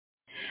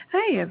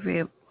Hi,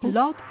 everyone.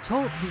 Blog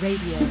Talk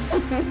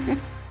Radio.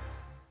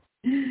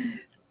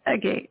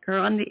 Okay, we're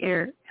on the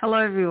air. Hello,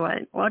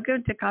 everyone.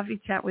 Welcome to Coffee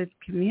Chat with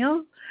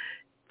Camille.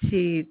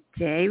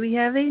 Today we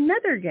have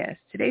another guest.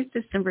 Today's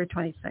December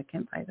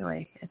 22nd, by the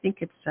way. I think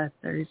it's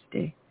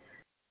Thursday.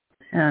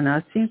 I don't know.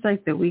 It seems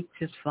like the week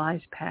just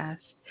flies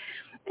past.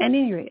 At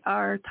any rate,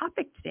 our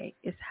topic today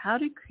is how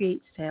to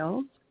create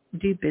sales,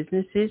 do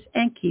businesses,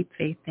 and keep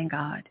faith in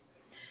God.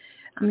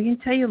 I'm going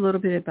to tell you a little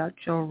bit about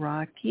Joe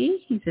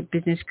Rocky. He's a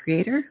business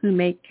creator who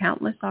made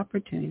countless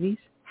opportunities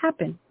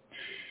happen.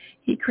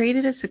 He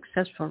created a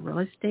successful real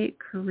estate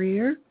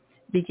career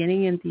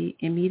beginning in the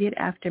immediate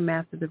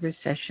aftermath of the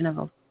recession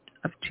of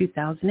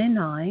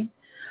 2009.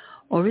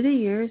 Over the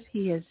years,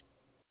 he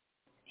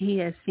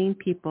has seen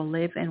people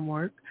live and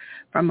work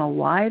from a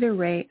wide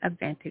array of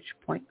vantage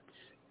points.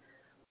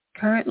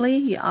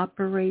 Currently, he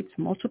operates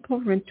multiple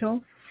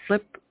rental,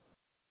 flip,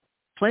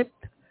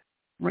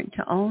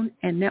 rent-to-own,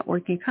 and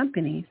networking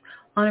companies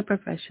on a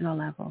professional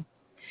level.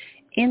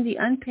 In the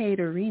unpaid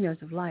arenas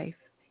of life,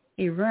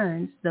 he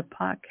runs the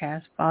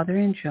podcast Father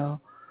and Joe,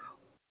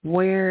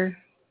 where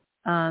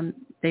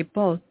they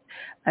both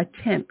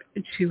attempt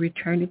to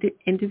return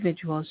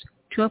individuals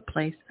to a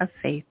place of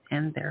faith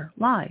in their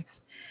lives.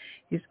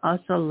 He's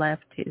also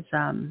left his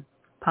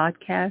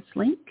podcast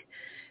link.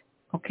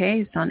 Okay,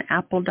 it's on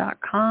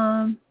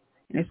apple.com,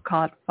 and it's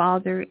called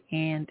Father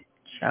and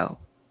Joe.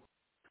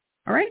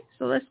 All right,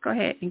 so let's go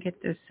ahead and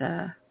get this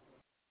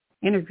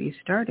interview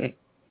started.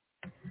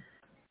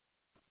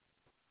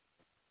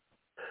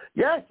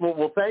 Yes,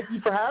 well, thank you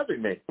for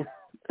having me.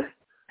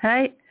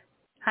 Hi,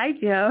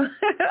 Joe.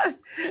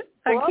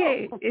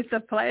 Okay, Hello. it's a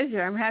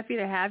pleasure. I'm happy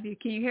to have you.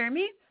 Can you hear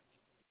me?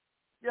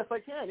 Yes, I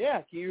can.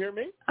 Yeah, can you hear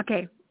me?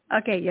 Okay,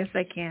 yes,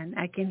 I can.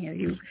 I can hear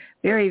you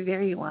very,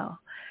 very well.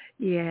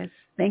 Yes,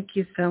 thank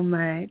you so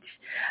much.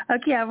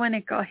 Okay, I want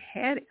to go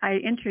ahead. I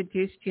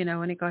introduced you, and I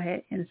want to go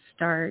ahead and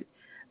start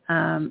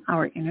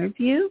our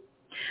interview.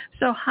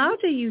 So how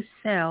do you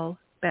sell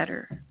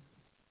better?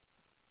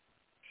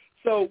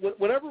 So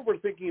whenever we're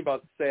thinking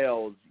about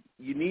sales,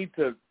 you need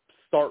to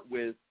start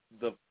with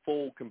the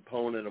full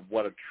component of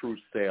what a true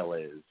sale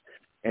is.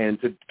 And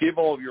to give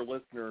all of your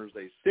listeners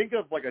think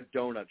of like a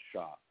donut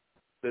shop.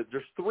 There's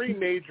three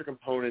major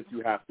components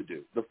you have to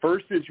do. The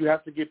first is you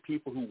have to get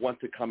people who want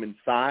to come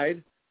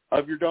inside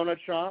of your donut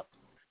shop.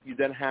 You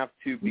then have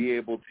to be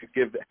able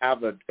to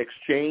have an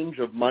exchange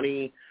of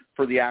money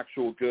for the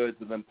actual goods,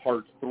 and then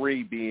part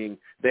three being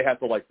they have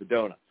to like the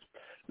donuts.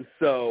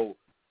 So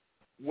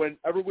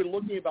whenever we're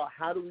looking about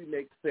how do we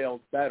make sales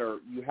better,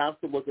 you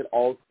have to look at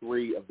all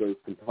three of those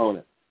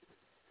components.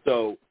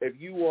 So if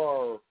you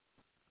are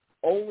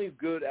only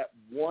good at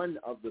one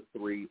of the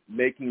three,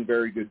 making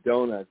very good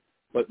donuts,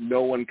 but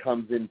no one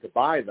comes in to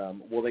buy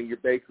them, well, then your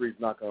bakery is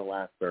not going to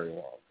last very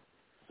long.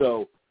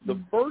 So the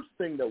first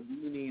thing that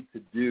we need to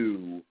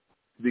do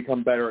to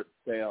become better at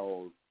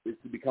sales is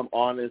to become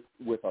honest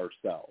with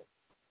ourselves.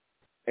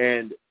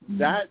 And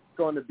that's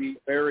going to be a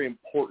very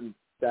important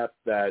step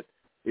that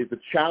is a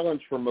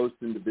challenge for most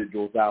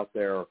individuals out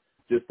there,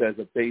 just as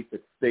a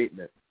basic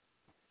statement.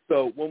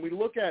 So when we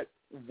look at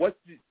what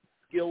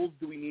skills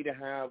do we need to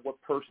have, what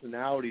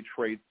personality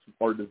traits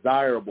are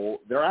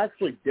desirable, they're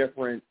actually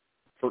different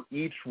for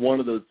each one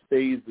of those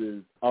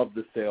phases of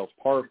the sales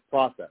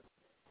process.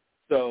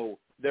 So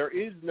there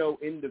is no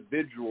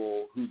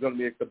individual who's going to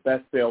be the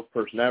best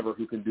salesperson ever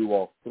who can do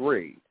all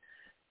three.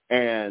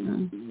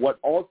 And what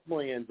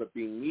ultimately ends up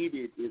being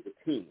needed is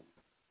a team.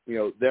 You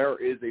know, there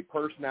is a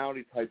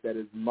personality type that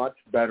is much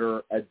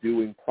better at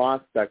doing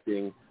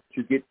prospecting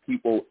to get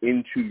people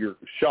into your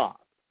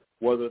shop,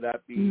 whether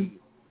that be,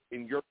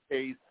 in your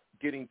case,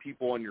 getting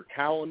people on your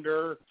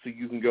calendar so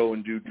you can go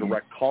and do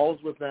direct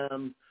calls with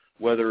them,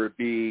 whether it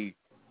be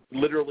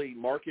literally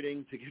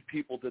marketing to get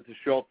people to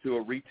show up to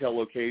a retail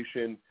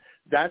location.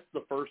 That's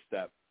the first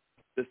step.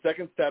 The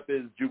second step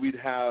is, do we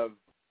have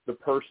the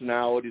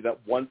personality that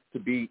wants to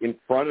be in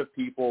front of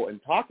people and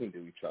talking to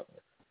each other?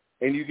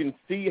 And you can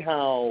see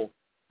how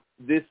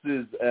this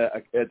is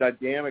a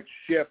dynamic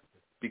shift,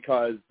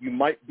 because you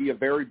might be a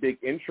very big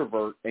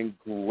introvert and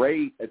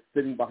great at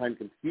sitting behind a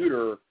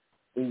computer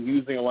and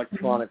using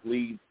electronic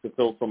leads to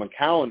fill someone's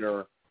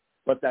calendar,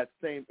 but that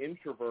same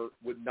introvert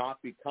would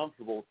not be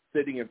comfortable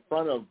sitting in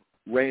front of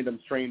random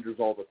strangers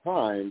all the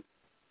time.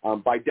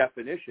 By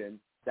definition,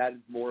 that is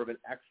more of an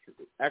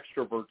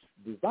extrovert's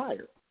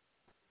desire.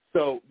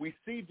 So we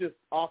see just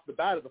off the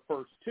bat of the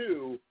first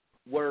two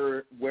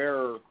where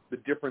the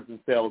difference in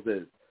sales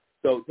is.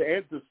 So to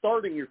answer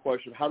starting your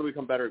question, how do we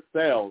become better at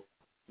sales?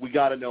 We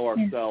got to know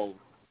ourselves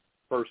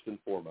first and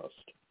foremost.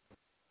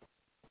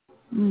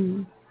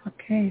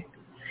 Okay.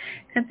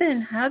 And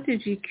then how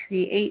did you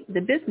create the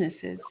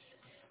businesses?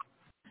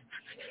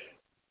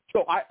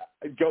 So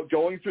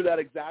going through that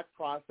exact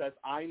process,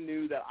 I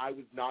knew that I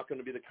was not going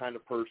to be the kind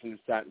of person who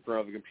sat in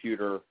front of a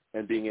computer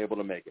and being able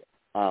to make it.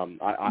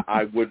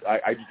 I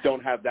just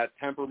don't have that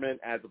temperament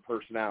as a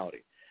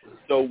personality.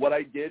 So what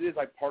I did is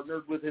I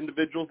partnered with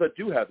individuals that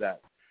do have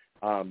that.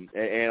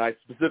 And I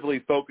specifically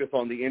focus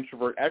on the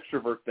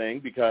introvert-extrovert thing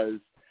because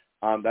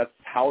that's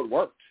how it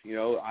worked.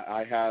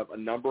 I have a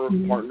number of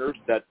partners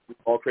that we've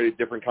all created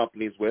different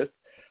companies with.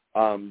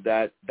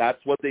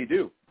 That's what they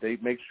do. They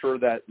make sure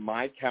that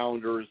my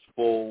calendar is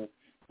full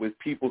with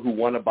people who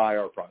want to buy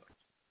our products.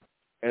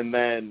 And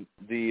then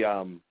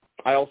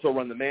I also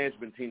run the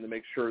management team to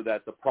make sure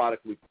that the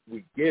product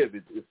we give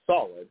is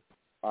solid.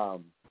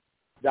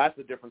 That's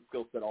a different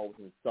skill set all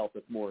within itself.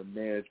 It's more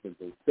management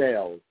than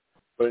sales.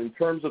 But in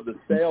terms of the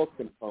sales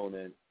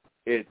component,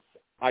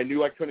 I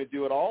knew I couldn't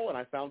do it all, and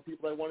I found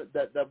people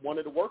that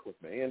wanted to work with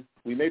me, and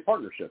we made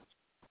partnerships.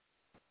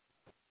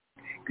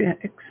 Good,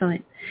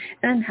 excellent.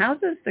 And how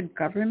does the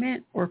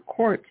government or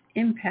courts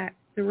impact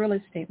the real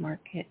estate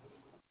market?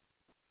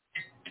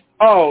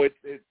 Oh,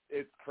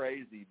 it's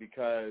crazy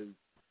because,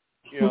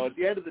 at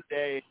the end of the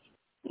day,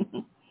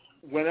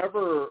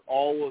 whenever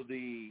all of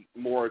the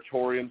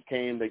moratoriums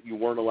came that you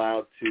weren't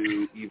allowed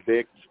to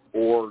evict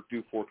or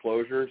do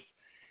foreclosures,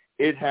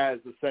 it has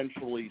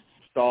essentially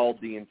stalled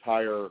the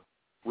entire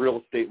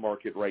real estate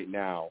market right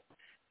now.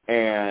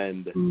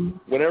 And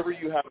whenever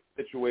you have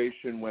a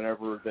situation,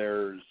 whenever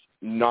there's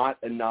not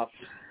enough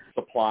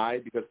supply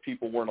because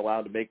people weren't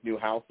allowed to make new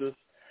houses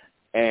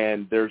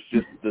and there's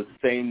just the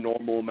same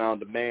normal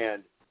amount of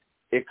demand,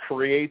 it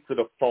creates a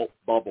default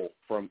bubble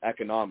from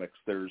economics.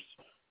 There's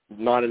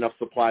not enough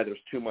supply, there's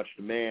too much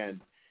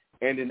demand,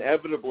 and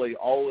inevitably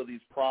all of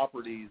these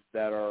properties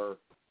that are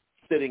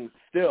sitting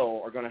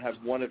still are going to have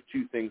one of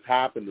two things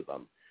happen to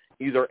them.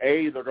 Either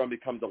A, they're going to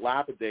become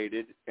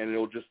dilapidated and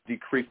it'll just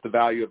decrease the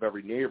value of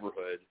every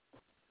neighborhood,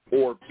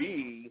 or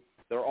B,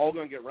 they're all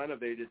going to get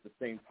renovated at the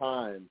same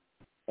time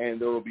and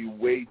there will be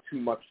way too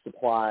much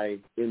supply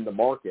in the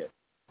market,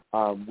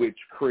 which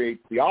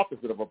creates the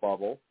opposite of a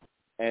bubble,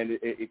 and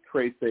it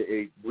creates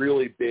a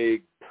really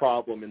big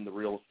problem in the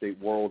real estate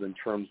world in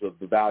terms of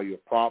the value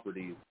of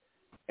properties.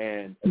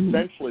 And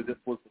essentially this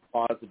was the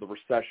cause of the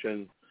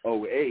recession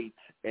 2008,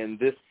 and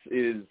this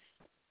is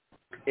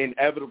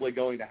inevitably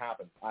going to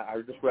happen. I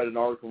just read an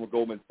article from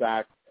Goldman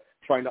Sachs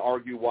trying to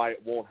argue why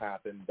it won't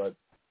happen, but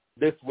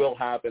this will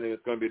happen, and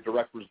it's going to be a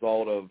direct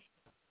result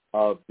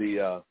of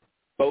the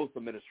both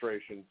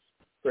administrations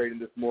creating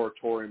this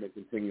moratorium and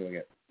continuing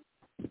it.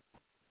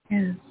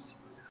 Yes.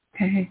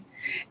 Okay.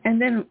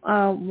 And then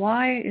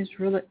why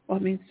real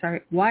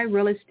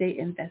estate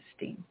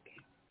investing?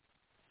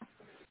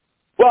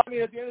 Well, at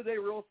the end of the day,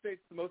 real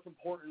estate's the most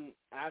important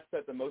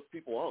asset that most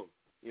people own.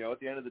 At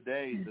the end of the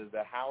day,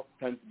 the house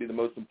tends to be the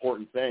most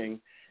important thing,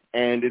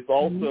 and it's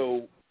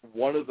also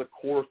one of the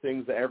core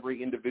things that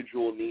every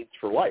individual needs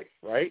for life,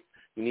 right?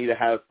 You need to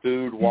have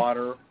food,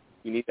 water.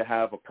 You need to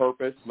have a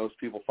purpose. Most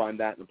people find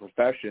that in the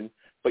profession,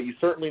 but you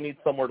certainly need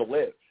somewhere to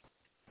live.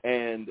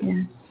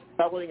 And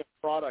selling a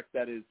product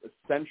that is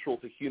essential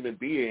to human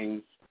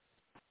beings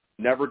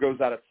never goes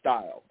out of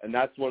style, and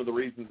that's one of the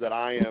reasons that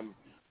I am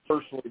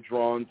personally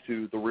drawn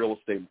to the real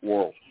estate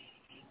world.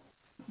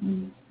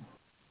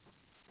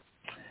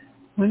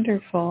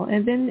 Wonderful.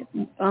 And then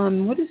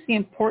what is the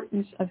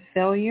importance of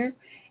failure,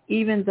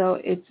 even though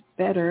it's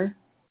better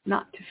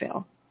not to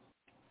fail?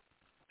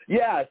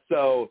 Yeah,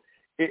 so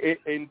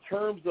in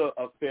terms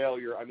of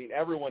failure,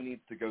 everyone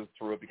needs to go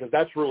through it because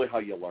that's really how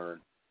you learn.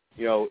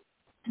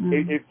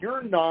 If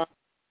you're not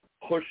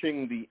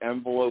pushing the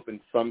envelope in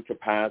some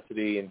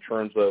capacity in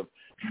terms of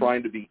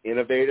trying to be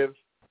innovative,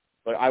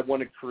 like I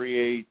want to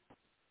create,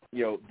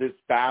 this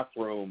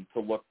bathroom to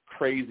look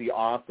crazy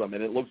awesome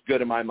and it looks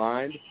good in my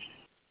mind,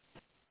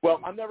 well,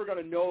 I'm never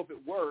going to know if it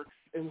works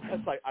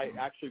unless I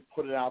actually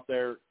put it out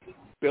there,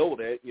 build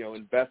it,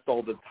 invest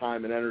all the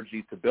time and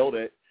energy to build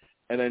it,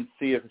 and then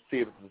see if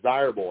it's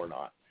desirable or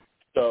not.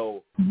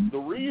 So the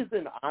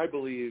reason I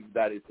believe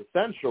that it's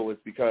essential is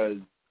because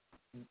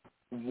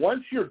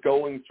once you're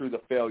going through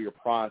the failure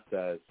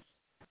process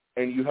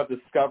and you have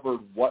discovered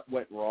what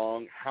went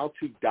wrong, how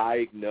to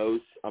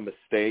diagnose a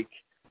mistake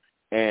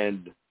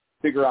and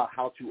figure out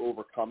how to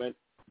overcome it,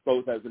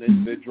 both as an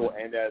individual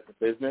and as a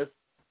business,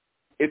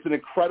 it's an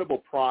incredible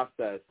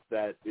process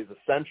that is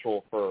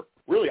essential for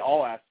really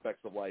all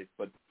aspects of life,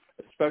 but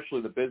especially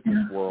the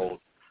business world,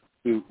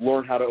 to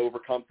learn how to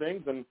overcome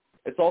things. And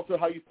it's also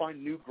how you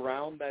find new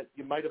ground that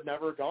you might have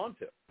never gone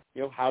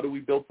to. How do we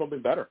build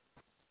something better?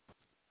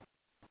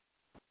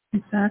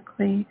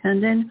 Exactly.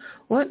 And then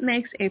what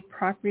makes a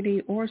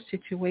property or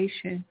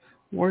situation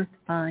worth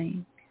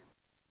buying?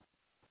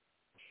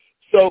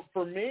 So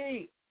for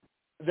me,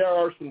 there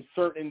are some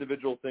certain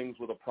individual things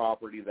with a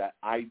property that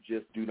I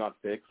just do not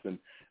fix. And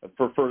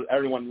for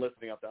everyone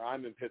listening out there,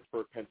 I'm in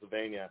Pittsburgh,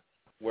 Pennsylvania,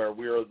 where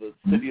we are the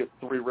city of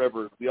three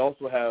rivers. We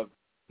also have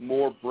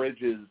more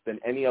bridges than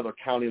any other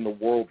county in the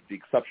world, with the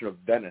exception of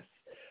Venice,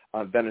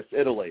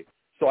 Italy.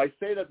 So I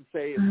say that to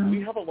say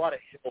we have a lot of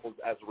hills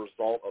as a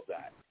result of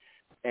that.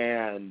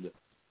 And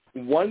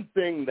one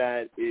thing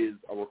that is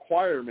a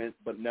requirement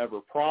but never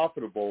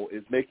profitable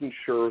is making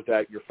sure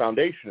that your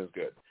foundation is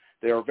good.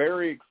 They are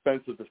very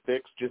expensive to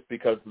fix just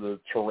because of the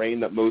terrain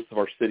that most of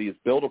our city is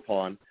built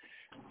upon.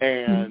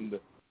 And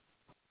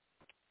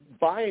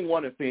buying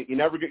one, you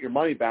never get your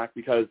money back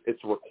because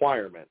it's a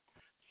requirement.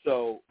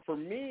 So for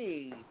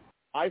me,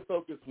 I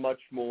focus much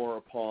more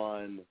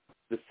upon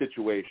the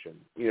situation.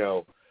 You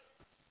know,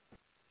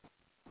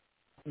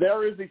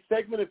 there is a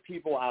segment of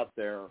people out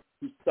there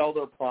who sell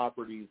their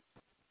properties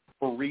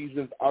for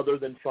reasons other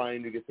than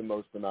trying to get the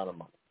most amount of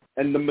money.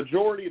 And the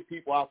majority of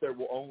people out there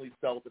will only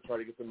sell to try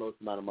to get the most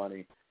amount of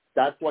money.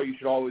 That's why you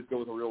should always go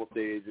with a real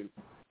estate agent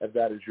if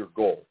that is your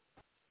goal.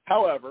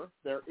 However,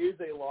 there is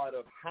a lot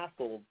of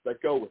hassles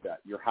that go with that.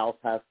 Your house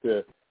has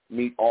to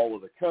meet all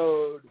of the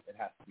code. It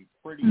has to be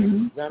pretty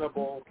and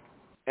presentable.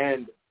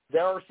 And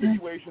there are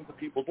situations in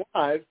people's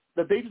lives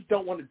that they just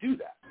don't want to do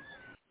that.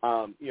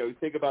 You know, you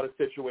think about a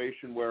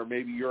situation where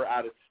maybe you're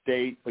out of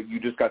state, but you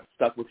just got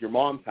stuck with your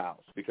mom's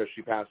house because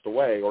she passed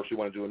away or she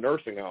went to a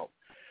nursing home.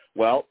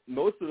 Well,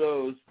 most of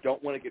those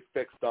don't want to get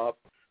fixed up.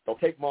 They'll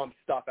take mom's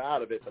stuff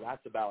out of it, but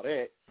that's about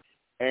it.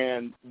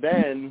 And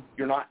then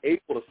you're not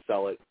able to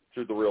sell it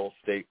through the real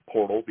estate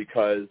portal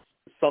because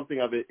something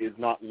of it is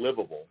not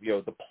livable. You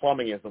know, the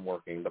plumbing isn't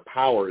working, the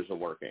power isn't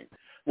working.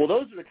 Well,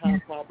 those are the kind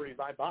of properties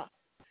I buy.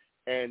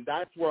 And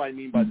that's what I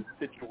mean by the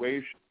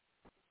situation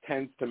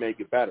tends to make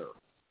it better.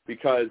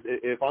 Because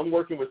if I'm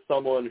working with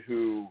someone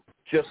who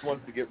just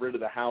wants to get rid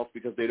of the house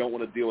because they don't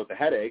want to deal with the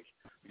headache,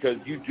 because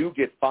you do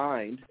get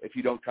fined if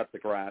you don't cut the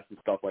grass and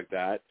stuff like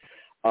that,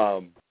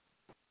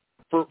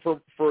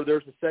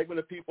 there's a segment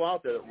of people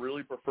out there that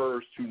really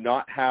prefers to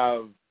not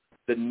have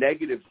the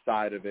negative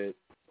side of it,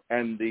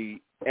 and the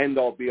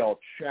end-all, be-all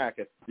check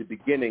at the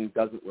beginning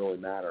doesn't really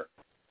matter.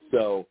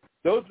 So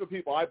those are the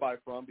people I buy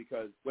from,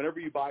 because whenever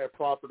you buy a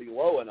property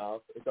low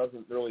enough, it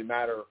doesn't really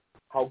matter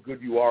how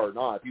good you are or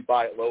not. If you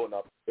buy it low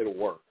enough, it'll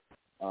work.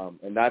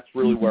 And that's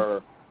really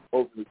where,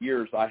 over the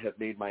years, I have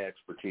made my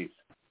expertise.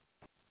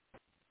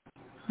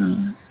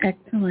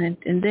 Excellent.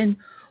 And then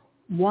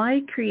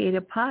why create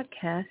a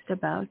podcast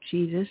about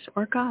Jesus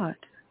or God?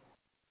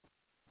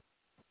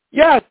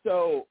 Yeah,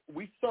 so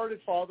we started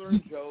Father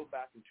and Joe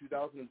back in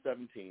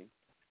 2017.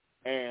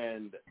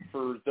 And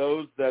for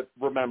those that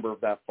remember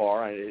that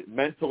far,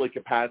 mentally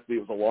capacity,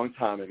 it was a long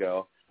time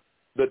ago.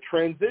 The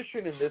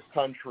transition in this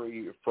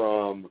country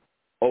from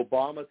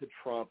Obama to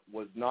Trump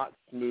was not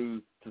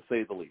smooth, to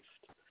say the least.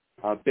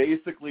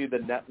 Basically, the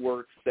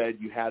network said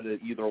you had to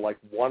either like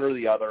one or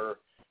the other,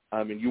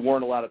 and you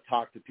weren't allowed to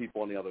talk to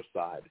people on the other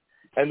side.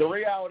 And the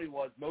reality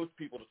was most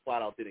people just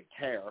flat out didn't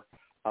care,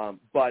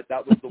 but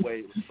that was the way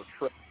it was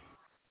portrayed.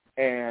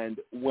 And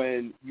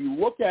when you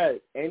look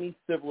at any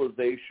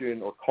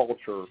civilization or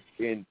culture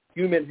in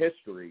human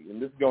history,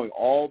 and this is going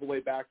all the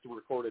way back to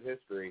recorded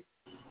history,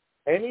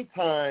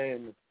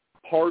 anytime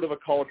part of a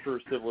culture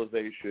or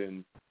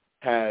civilization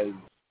has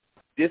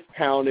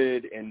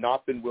discounted and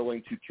not been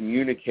willing to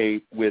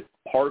communicate with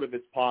part of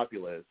its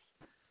populace,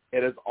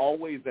 it has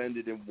always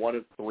ended in one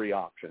of three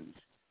options.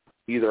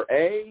 Either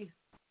A,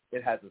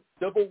 it has a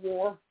civil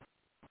war,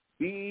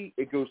 B,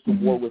 it goes to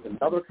war with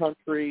another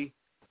country,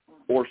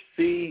 or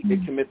C,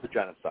 it commits a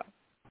genocide.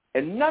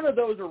 And none of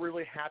those are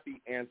really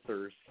happy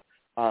answers.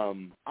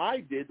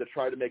 I did to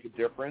try to make a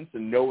difference,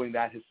 and knowing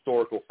that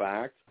historical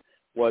fact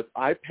was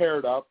I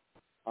paired up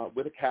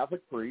with a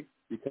Catholic priest,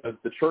 because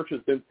the church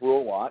has been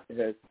through a lot. It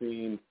has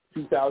seen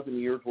 2,000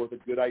 years worth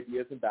of good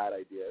ideas and bad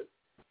ideas.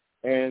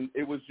 And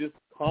it was just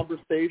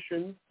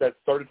conversations that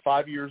started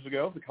 5 years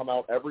ago to come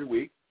out every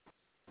week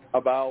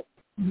about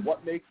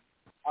what makes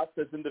us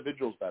as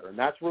individuals better. And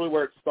that's really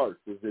where it starts,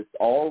 is it's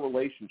all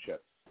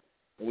relationships.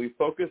 And we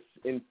focus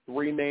in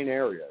three main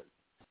areas: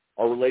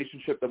 our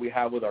relationship that we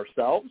have with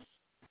ourselves,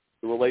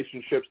 the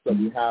relationships that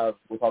we have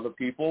with other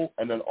people,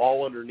 and then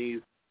all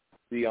underneath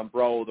the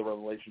umbrella of the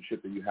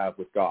relationship that you have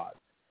with God.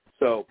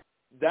 So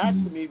that,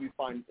 to me, we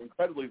find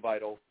incredibly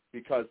vital,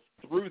 because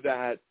through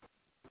that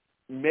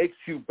makes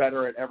you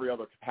better at every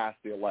other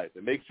capacity of life.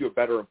 It makes you a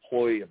better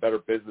employee, a better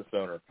business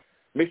owner. It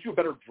makes you a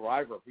better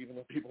driver, even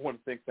though people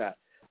wouldn't think that.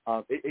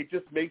 It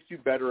just makes you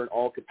better in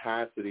all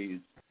capacities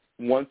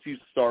once you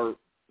start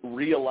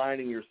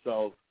realigning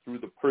yourself through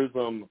the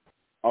prism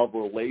of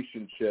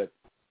relationships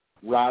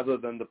rather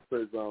than the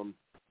prism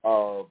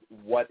of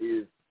what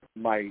is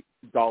my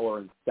dollar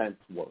and cents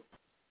worth.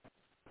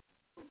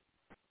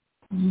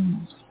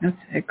 That's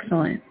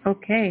excellent.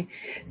 Okay.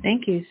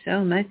 Thank you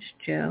so much,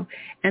 Joe.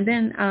 And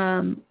then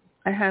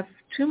I have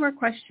two more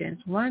questions.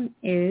 One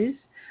is,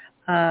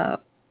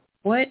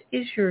 what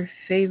is your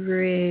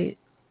favorite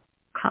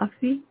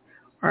coffee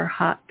or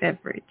hot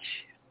beverage?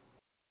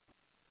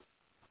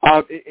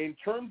 In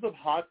terms of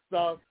hot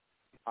stuff,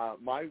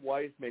 my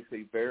wife makes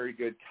a very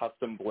good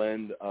custom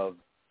blend of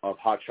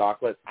hot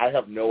chocolate. I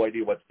have no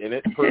idea what's in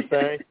it, per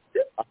se.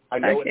 I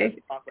know it has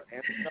chocolate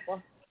and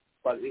vanilla,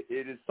 but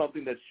it is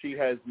something that she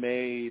has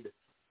made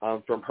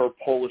from her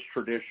Polish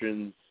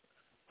traditions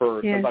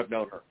since I've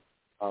known her,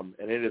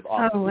 and it is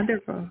awesome. Oh,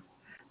 wonderful.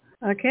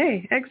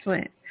 Okay,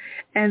 excellent.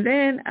 And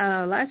then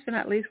last but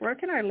not least, where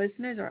can our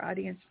listeners or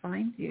audience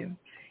find you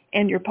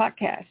and your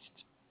podcast?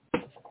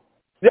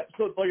 Yeah,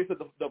 so like I said,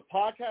 the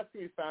podcast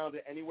can be found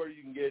anywhere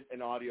you can get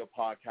an audio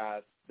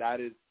podcast.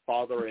 That is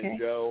Father and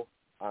Joe,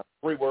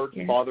 3 words,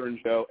 Father and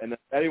Joe. And if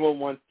anyone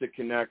wants to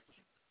connect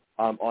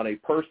on a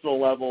personal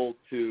level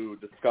to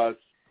discuss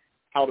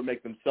how to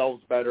make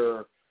themselves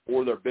better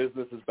or their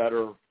businesses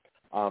better.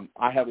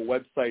 I have a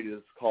website.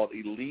 It's called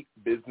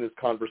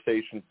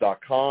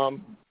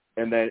EliteBusinessConversations.com,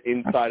 and then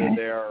inside of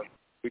there,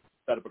 we can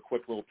set up a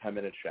quick little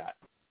 10-minute chat.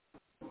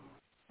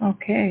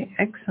 Okay,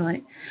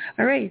 excellent.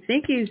 All right,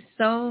 thank you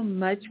so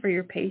much for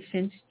your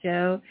patience,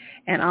 Joe,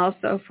 and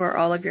also for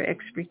all of your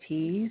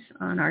expertise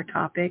on our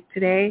topic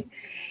today.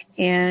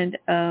 And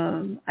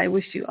I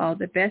wish you all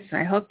the best, and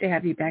I hope to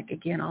have you back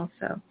again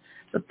also.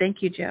 So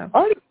thank you, Joe.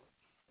 All right.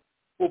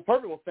 Well,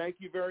 perfect. Well, thank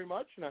you very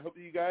much, and I hope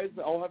that you guys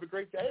all have a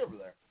great day over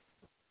there.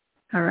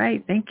 All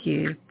right, thank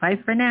you. Bye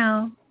for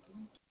now.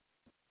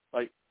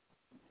 Bye.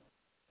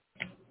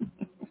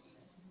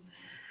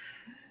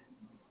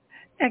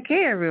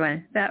 Okay,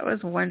 everyone, that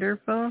was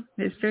wonderful,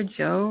 Mr.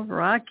 Joe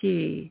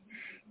Rockey.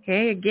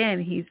 Okay,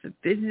 again, he's a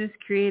business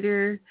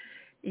creator.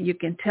 You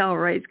can tell,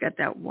 right? He's got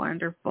that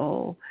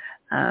wonderful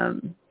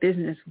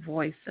business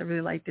voice. I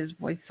really liked his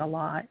voice a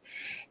lot.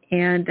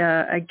 And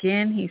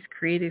again, he's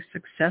created a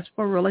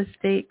successful real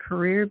estate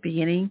career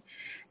beginning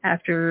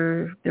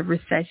after the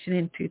recession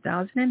in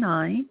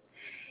 2009.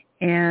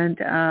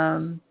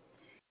 And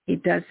he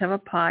does have a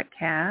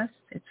podcast.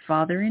 It's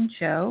Father and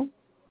Joe.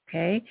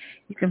 Okay,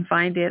 you can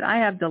find it. I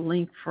have the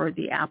link for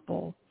the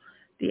Apple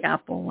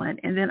one,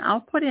 and then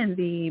I'll put in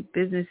the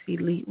Business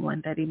Elite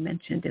one that he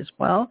mentioned as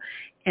well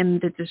in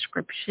the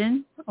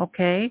description.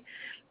 Okay,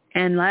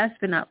 and last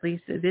but not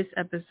least, this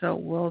episode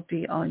will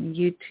be on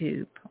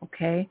YouTube.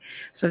 Okay,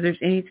 so if there's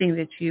anything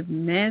that you've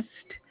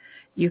missed,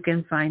 you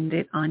can find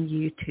it on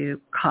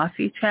YouTube.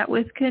 Coffee Chat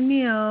with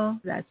Camille.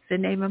 That's the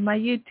name of my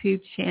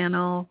YouTube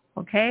channel.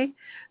 Okay?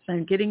 So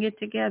I'm getting it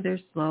together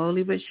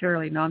slowly but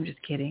surely. No, I'm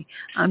just kidding.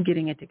 I'm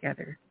getting it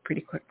together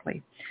pretty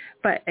quickly.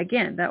 But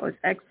again, that was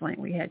excellent.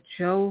 We had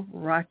Joe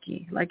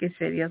Rockey. Like I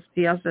said, he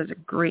also has a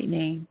great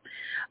name.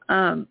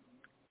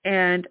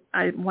 And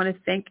I want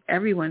to thank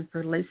everyone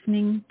for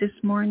listening this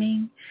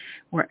morning,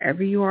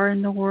 wherever you are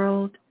in the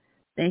world.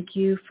 Thank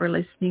you for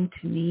listening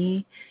to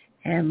me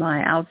and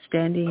my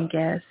outstanding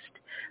guest.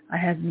 I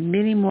have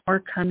many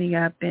more coming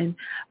up, and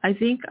I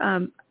think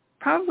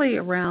probably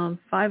around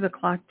 5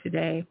 o'clock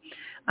today,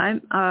 I'm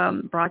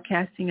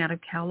broadcasting out of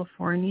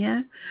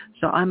California,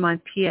 so I'm on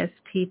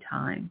PST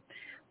time.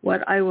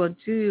 What I will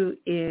do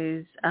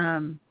is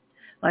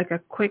like a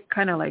quick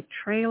kind of like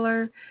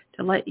trailer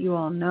to let you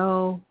all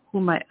know who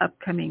my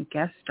upcoming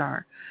guests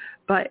are.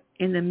 But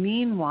in the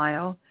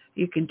meanwhile,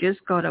 you can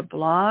just go to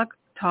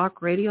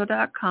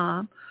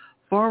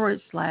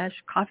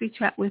blogtalkradio.com/Coffee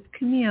Chat with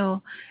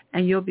Camille,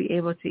 and you'll be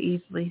able to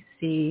easily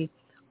see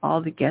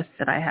all the guests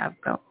that I have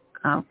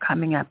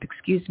coming up.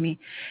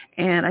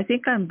 And I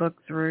think I'm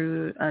booked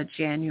through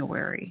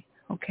January.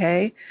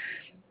 Okay,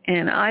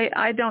 and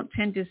I don't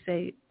tend to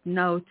say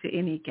no to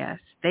any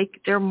guests.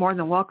 They're more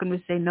than welcome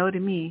to say no to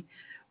me,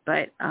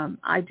 but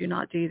I do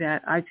not do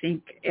that. I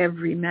think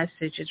every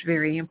message is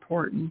very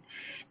important,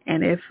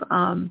 and if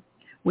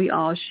we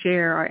all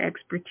share our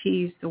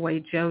expertise the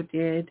way Joe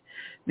did,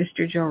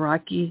 Mr. Joe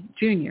Rockey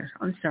Jr.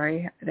 I'm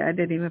sorry, I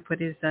didn't even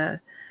put his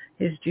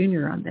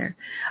junior on there.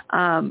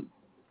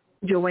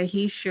 The way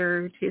he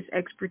shared his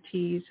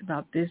expertise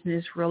about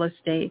business, real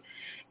estate,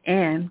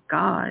 and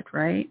God,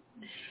 right?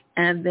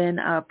 And then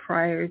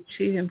prior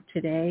to him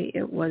today,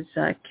 it was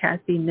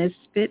Kathy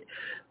Nisbet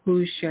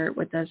who shared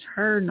with us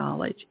her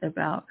knowledge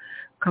about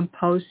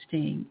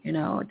composting. You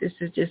know, this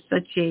is just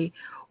such a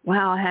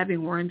wow,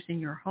 having worms in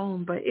your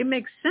home, but it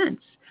makes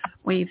sense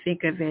when you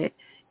think of it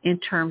in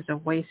terms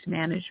of waste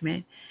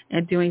management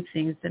and doing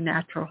things the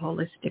natural,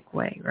 holistic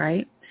way,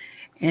 right?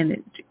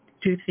 And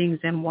do things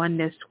in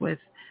oneness with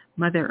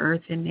Mother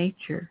Earth and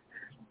nature,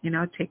 you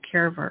know, take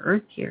care of our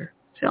earth here.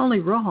 It's the only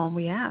real home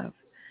we have.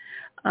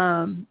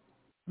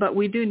 But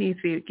we do need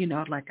to, you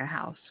know, like a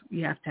house.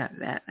 You have to have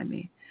that. I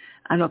mean,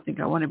 I don't think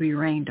I want to be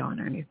rained on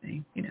or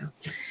anything, you know,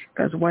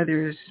 because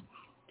weather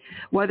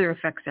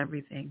affects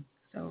everything.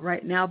 So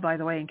right now, by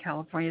the way, in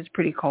California, it's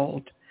pretty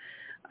cold.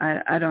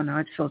 I don't know.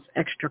 It feels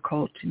extra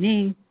cold to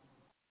me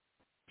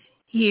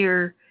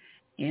here.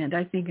 And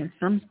I think in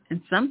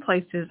some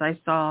places I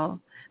saw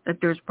that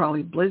there's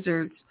probably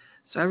blizzards.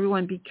 So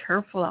everyone be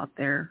careful out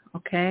there,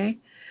 okay?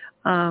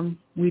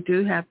 We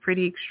do have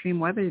pretty extreme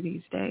weather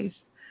these days.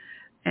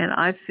 And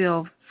I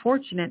feel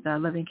fortunate that I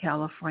live in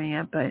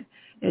California, but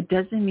it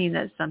doesn't mean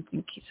that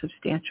something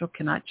substantial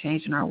cannot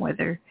change in our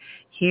weather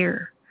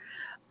here.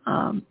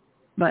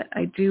 But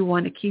I do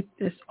want to keep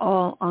this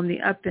all on the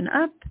up and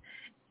up.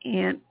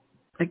 And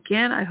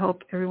again, I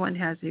hope everyone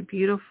has a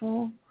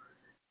beautiful,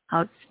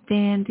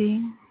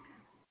 outstanding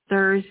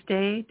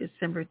Thursday,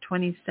 December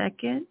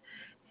 22nd.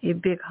 A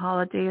big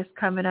holiday is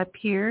coming up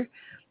here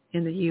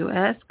in the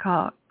U.S.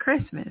 called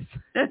Christmas.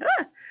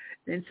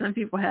 Then some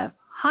people have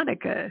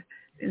Hanukkah.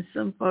 And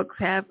some folks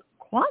have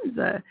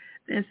Kwanzaa.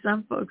 Then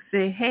some folks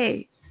say,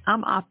 hey,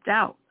 I'm opt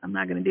out. I'm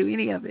not going to do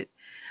any of it.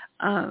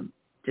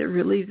 To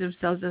relieve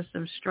themselves of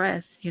some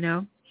stress, you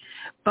know.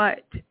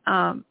 But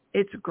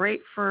it's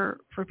great for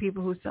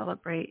people who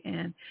celebrate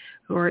and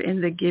who are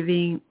in the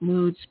giving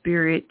mood,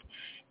 spirit,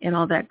 and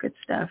all that good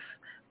stuff.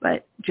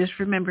 But just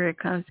remember, it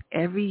comes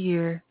every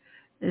year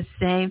the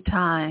same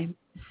time,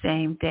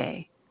 same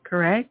day,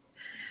 correct?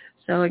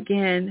 So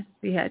again,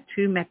 we had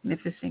two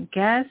magnificent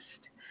guests.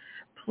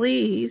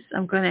 Please,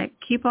 I'm going to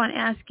keep on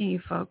asking you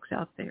folks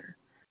out there.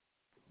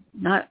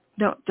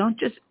 Don't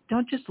just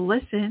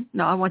listen.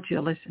 No, I want you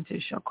to listen to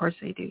the show. Of course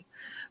I do.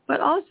 But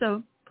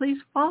also, please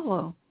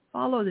follow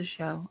the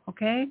show,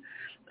 okay?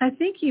 I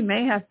think you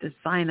may have to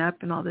sign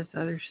up and all this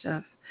other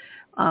stuff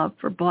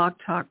for Blog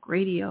Talk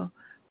Radio,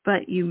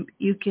 but you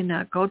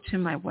can go to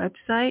my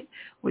website,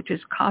 which is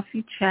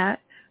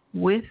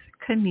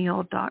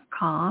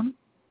coffeechatwithcamille.com,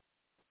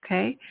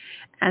 okay?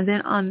 And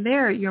then on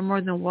there, you're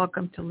more than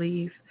welcome to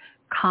leave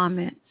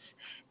comments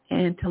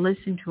and to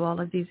listen to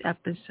all of these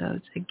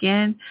episodes.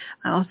 Again,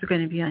 I'm also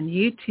going to be on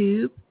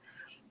YouTube,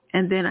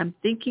 and then I'm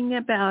thinking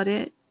about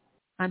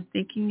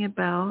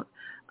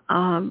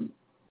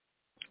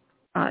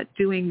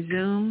doing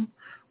Zoom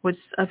with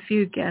a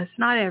few guests,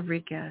 not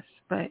every guest,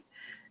 but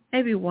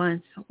maybe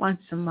once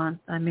a month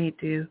I may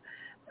do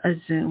a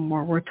Zoom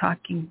where we're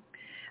talking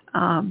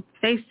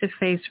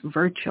face-to-face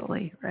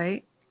virtually,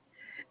 right?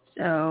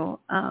 So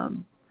I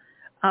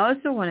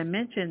also want to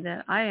mention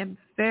that I am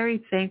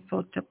very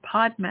thankful to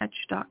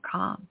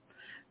Podmatch.com.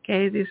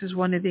 Okay, this is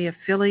one of the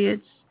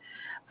affiliates.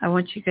 I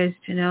want you guys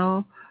to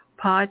know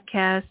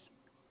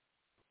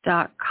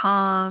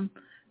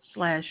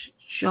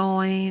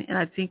podcast.com/join, and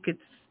I think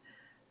it's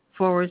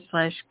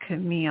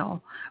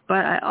 /Camille.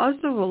 But I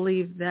also will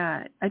leave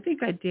that. I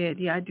think I did.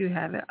 Yeah, I do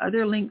have it.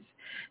 Other links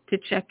to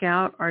check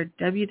out are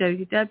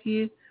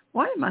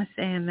why am I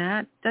saying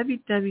that?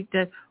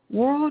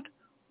 World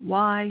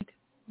Wide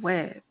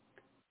Web.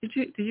 Did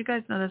you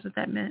guys know that's what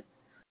that meant?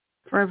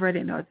 Forever I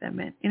didn't know what that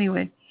meant.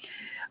 Anyway,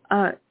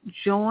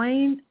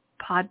 join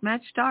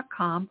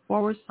podmatch.com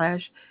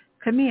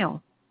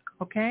 /Camille.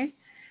 Okay?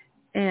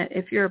 And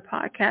if you're a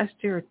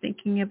podcaster or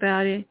thinking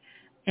about it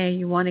and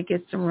you want to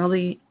get some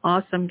really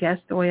awesome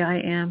guests the way I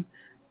am,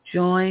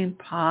 join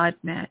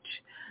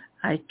Podmatch.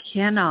 I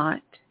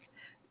cannot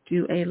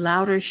do a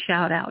louder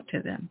shout out to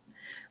them.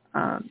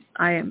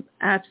 I am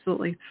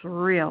absolutely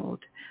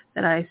thrilled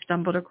that I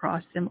stumbled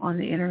across them on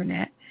the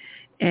internet.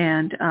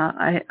 And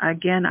I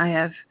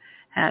have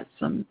had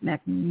some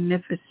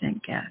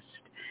magnificent guests,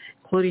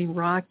 including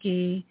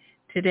Rocky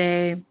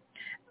today,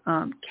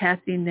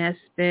 Kathy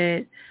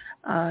Nesbitt.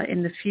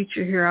 In the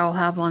future here, I'll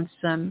have on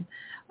some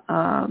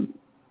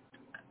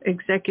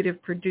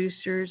executive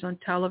producers on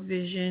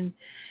television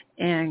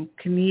and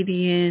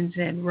comedians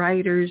and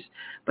writers.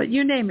 But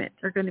you name it,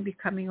 they're going to be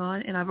coming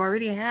on. And I've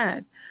already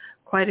had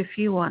quite a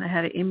few on. I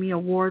had an Emmy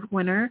Award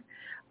winner,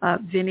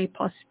 Vinny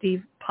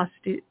Potestivo.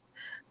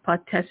 I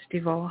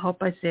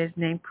hope I say his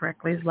name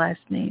correctly, his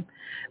last name.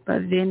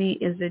 But Vinny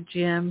is a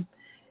gem.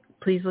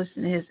 Please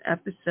listen to his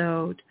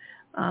episode.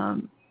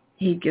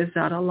 He gives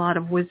out a lot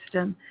of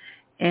wisdom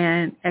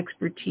and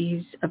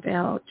expertise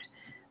about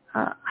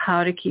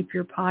how to keep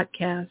your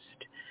podcast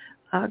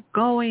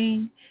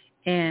going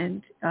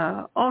and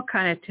all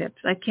kind of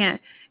tips. I can't,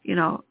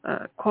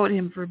 quote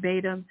him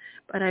verbatim,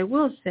 but I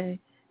will say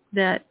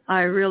that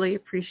I really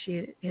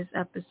appreciated his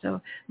episode.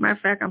 Matter of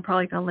fact, I'm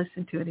probably going to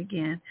listen to it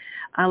again.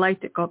 I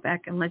like to go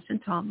back and listen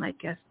to all my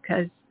guests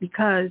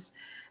because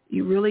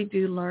you really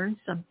do learn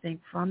something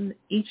from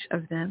each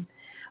of them.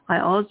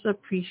 I also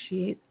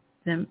appreciate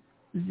them,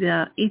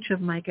 each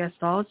of my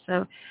guests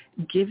also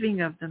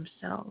giving of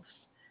themselves,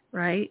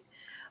 right?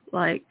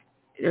 Like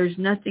there's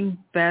nothing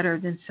better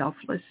than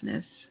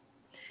selflessness.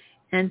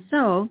 And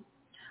so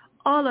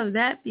all of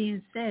that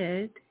being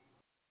said,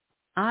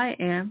 I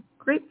am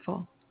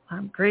grateful.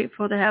 I'm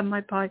grateful to have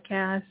my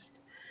podcast.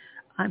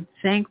 I'm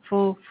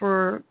thankful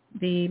for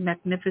the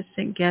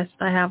magnificent guests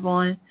I have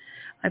on.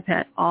 I've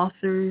had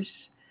authors.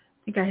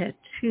 I think I had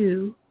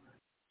two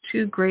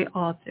great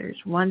authors.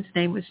 One's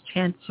name was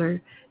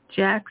Chancellor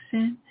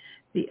Jackson.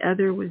 The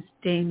other was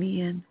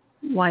Damian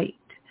White.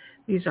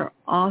 These are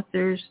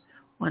authors.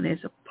 One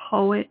is a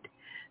poet.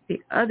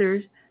 The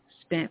other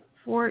spent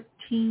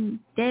 14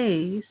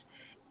 days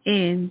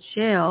in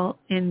jail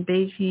in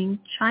Beijing,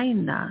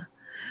 China.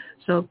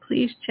 So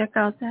please check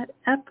out that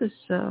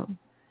episode.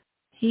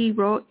 He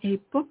wrote a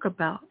book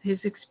about his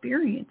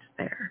experience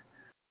there,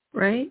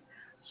 right?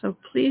 So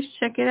please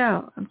check it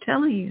out. I'm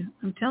telling you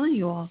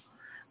all.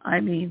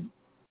 I mean,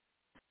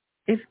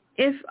 if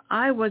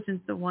I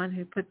wasn't the one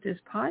who put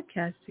this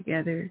podcast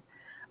together,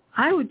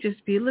 I would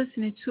just be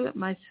listening to it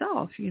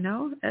myself,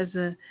 as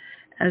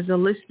a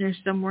listener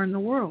somewhere in the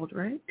world,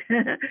 right?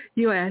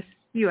 U.S.,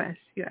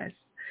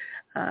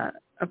 a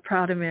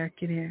proud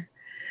American here.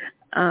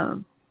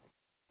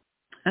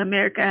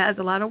 America has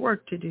a lot of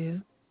work to do,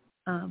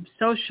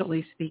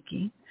 socially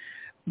speaking,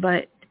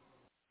 but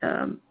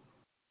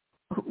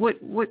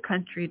what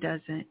country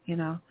doesn't?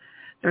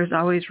 There's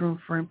always room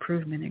for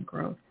improvement and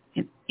growth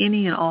in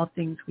any and all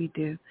things we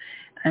do,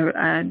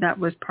 and that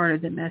was part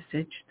of the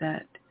message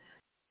that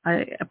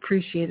I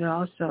appreciated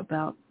also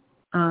about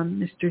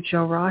Mr.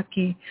 Joe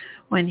Rocky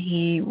when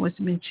he was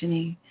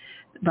mentioning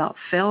about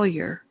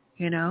failure,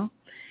 and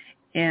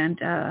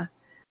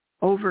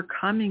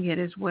overcoming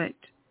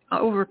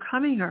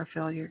our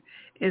failure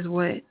is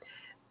what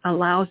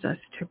allows us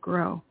to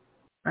grow,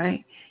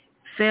 right?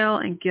 Fail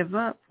and give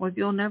up, well,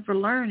 you'll never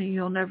learn and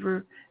you'll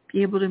never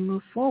be able to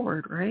move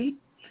forward, right?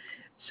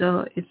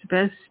 So it's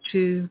best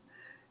to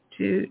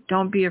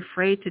don't be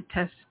afraid to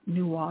test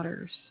new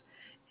waters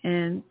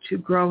and to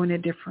grow in a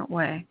different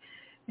way.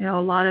 You know,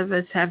 a lot of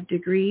us have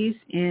degrees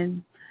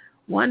in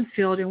one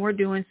field and we're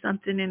doing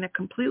something in a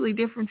completely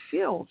different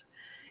field,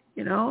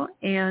 you know,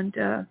 and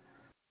a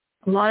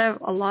lot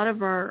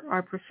of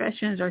our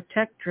professions are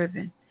tech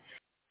driven.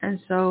 And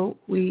so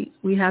we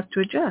have to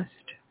adjust,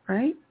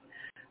 right?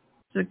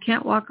 So we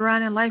can't walk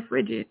around in life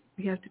rigid.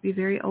 We have to be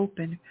very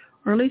open,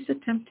 or at least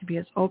attempt to be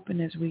as open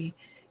as we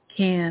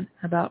can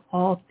about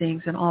all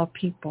things and all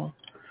people.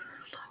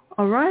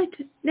 All right.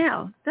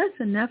 Now, that's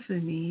enough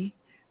of me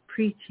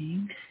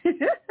preaching.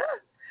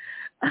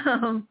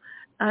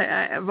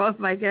 Both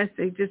my guests,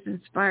 they just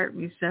inspired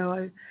me.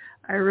 So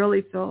I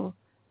really feel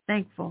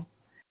thankful.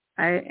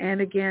 And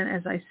again,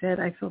 as I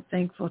said, I feel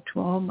thankful to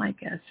all my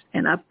guests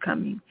and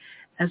upcoming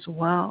as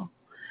well.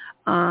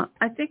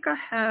 I think I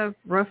have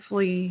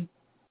roughly,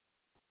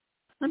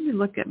 let me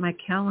look at my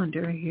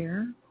calendar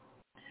here.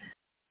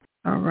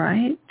 All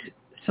right.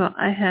 So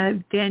I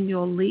have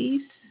Daniel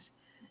Lease,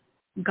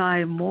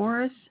 Guy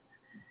Morris,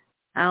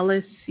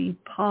 Alice C.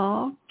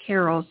 Paul,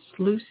 Carol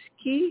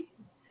Slutsky,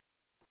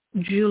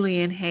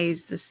 Julian Hayes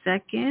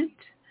II,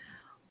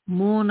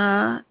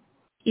 Mona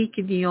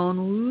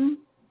Ikedionwu,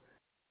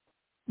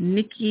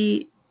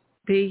 Nikki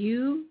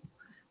Bayu,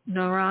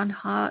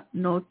 Naranha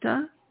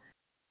Nota,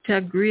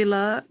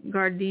 Tagrila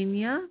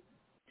Gardenia,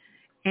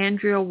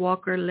 Andrea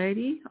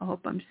Walker-Leddy, I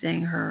hope I'm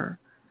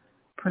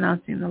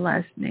pronouncing the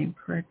last name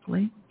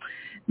correctly,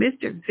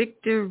 Mr.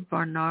 Victor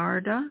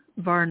Varnados,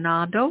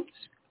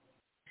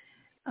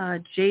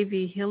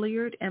 J.V.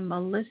 Hilliard, and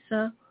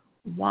Melissa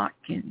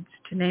Watkins,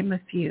 to name a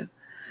few.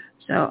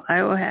 So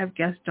I will have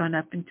guests on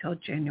up until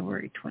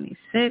January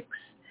 26th.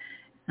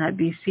 I'd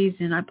be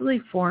season, I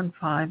believe, 4 and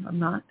 5. I'm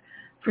not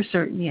for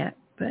certain yet,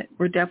 but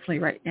we're definitely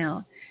right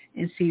now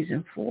in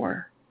season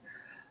 4.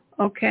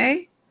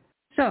 Okay?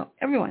 So,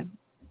 everyone,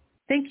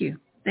 thank you.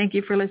 Thank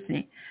you for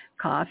listening.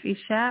 Coffee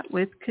Chat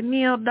with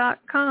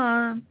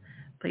Camille.com.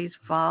 Please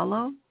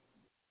follow,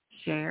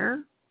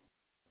 share,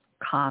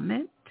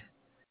 comment.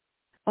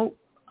 Oh,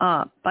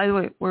 by the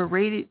way, we're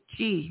rated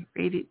G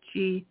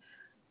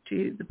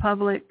to the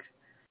public.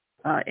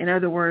 In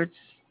other words,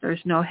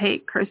 there's no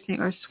hate, cursing,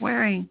 or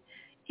swearing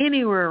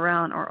anywhere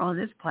around or on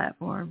this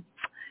platform.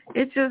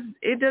 It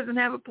doesn't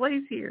have a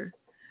place here.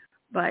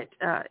 But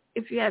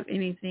if you have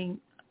anything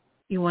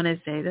you want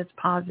to say that's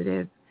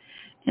positive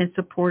and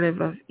supportive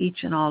of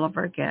each and all of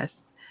our guests,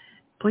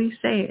 please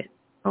say it,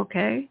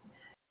 okay?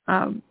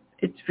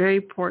 It's very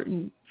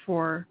important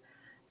for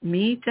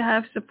me to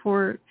have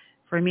support,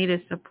 for me to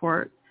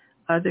support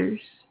others.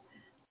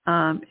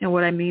 And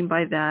what I mean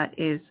by that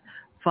is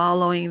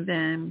following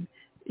them,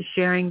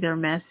 sharing their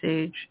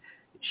message,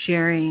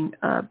 sharing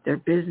their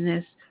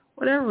business,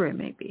 whatever it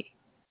may be,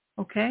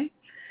 okay?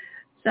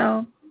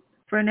 So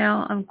for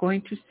now, I'm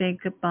going to say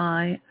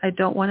goodbye. I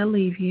don't want to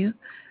leave you,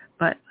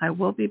 but I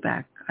will be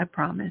back, I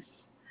promise.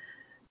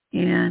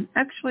 And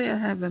actually, I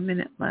have a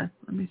minute left.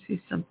 Let me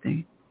see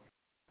something.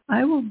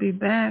 I will be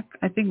back,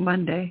 I think,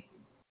 Monday.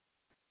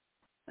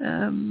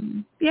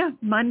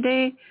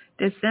 Monday,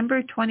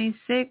 December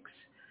 26th,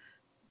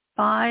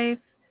 5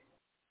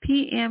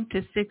 p.m.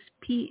 to 6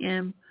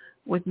 p.m.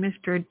 with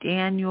Mr.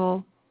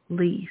 Daniel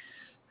Lease.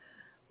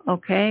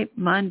 Okay,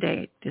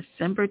 Monday,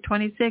 December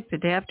 26th, the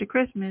day after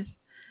Christmas.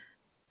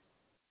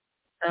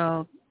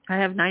 So I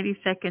have 90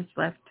 seconds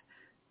left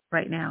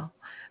right now.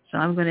 So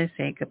I'm going to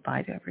say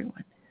goodbye to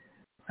everyone.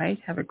 Right?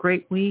 Have a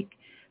great week.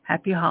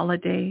 Happy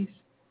holidays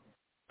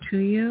to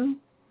you.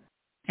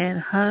 And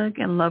hug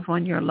and love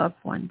on your loved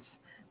ones.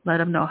 Let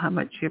them know how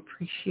much you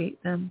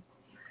appreciate them.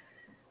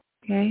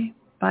 Okay?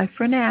 Bye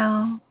for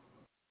now.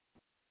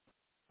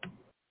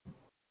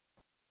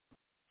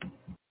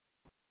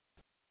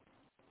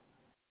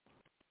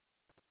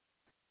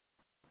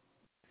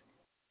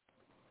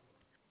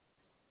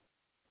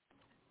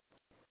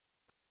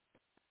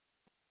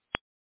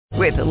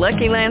 With the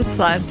Lucky Land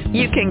Slots,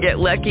 you can get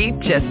lucky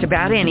just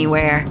about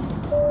anywhere.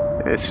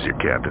 This is your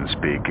captain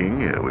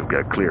speaking. We've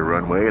got clear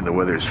runway and the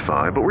weather's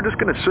fine, but we're just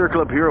going to circle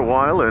up here a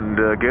while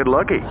and get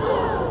lucky.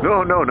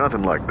 No,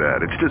 nothing like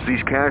that. It's just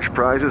these cash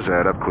prizes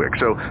add up quick.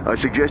 So I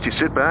suggest you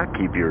sit back,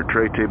 keep your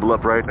tray table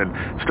upright, and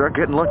start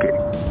getting lucky.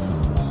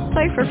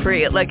 Play for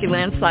free at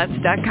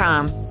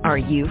LuckyLandSlots.com. Are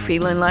you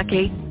feeling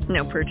lucky?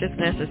 No purchase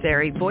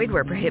necessary. Void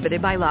where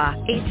prohibited by law.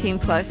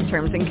 18+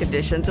 terms and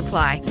conditions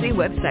apply. See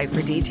website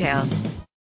for details.